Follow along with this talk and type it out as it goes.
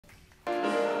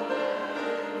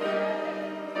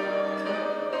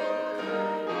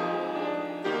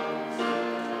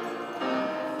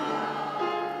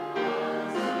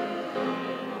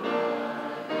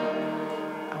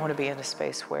be in a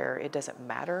space where it doesn't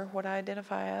matter what I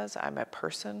identify as. I'm a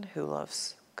person who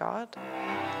loves God.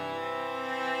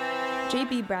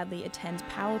 J.B. Bradley attends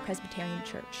Powell Presbyterian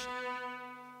Church,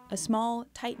 a small,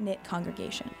 tight-knit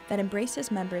congregation that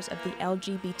embraces members of the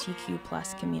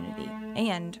LGBTQ+ community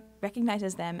and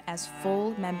recognizes them as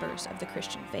full members of the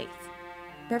Christian faith.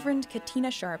 Reverend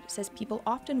Katina Sharp says people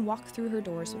often walk through her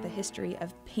doors with a history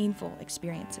of painful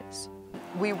experiences.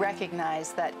 We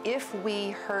recognize that if we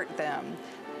hurt them,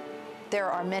 there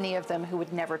are many of them who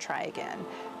would never try again.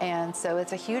 And so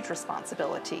it's a huge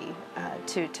responsibility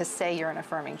to say you're an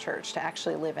affirming church, to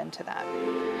actually live into that.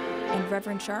 And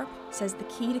Reverend Sharp says the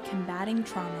key to combating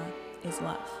trauma is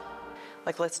love.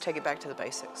 Like, let's take it back to the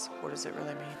basics. What does it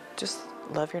really mean? Just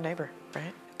love your neighbor,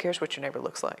 right? Who cares what your neighbor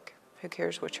looks like? Who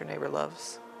cares what your neighbor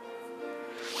loves?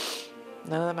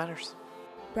 None of that matters.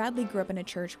 Bradley grew up in a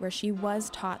church where she was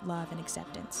taught love and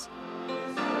acceptance.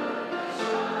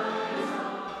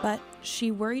 But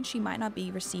she worried she might not be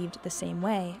received the same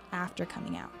way after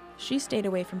coming out. She stayed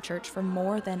away from church for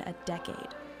more than a decade.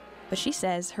 But she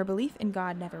says her belief in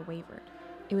God never wavered.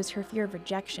 It was her fear of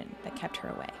rejection that kept her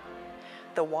away.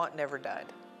 The want never died.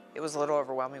 It was a little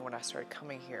overwhelming when I started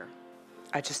coming here.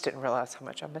 I just didn't realize how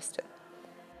much I missed it.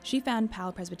 She found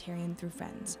Powell Presbyterian through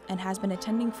friends and has been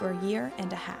attending for a year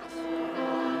and a half.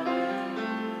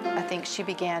 I think she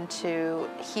began to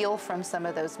heal from some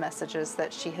of those messages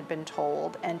that she had been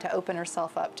told and to open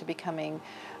herself up to becoming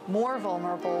more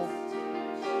vulnerable.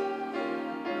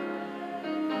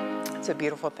 It's a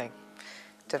beautiful thing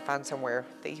to find somewhere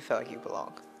that you feel like you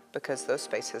belong, because those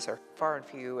spaces are far and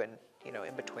few and,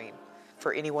 in between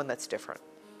for anyone that's different,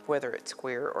 whether it's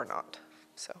queer or not.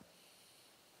 So.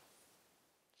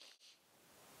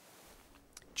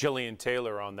 Jillian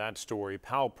Taylor on that story.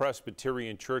 Powell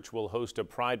Presbyterian Church will host a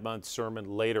Pride Month sermon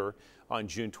later on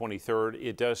June 23rd.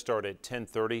 It does start at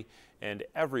 10:30 and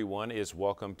everyone is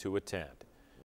welcome to attend.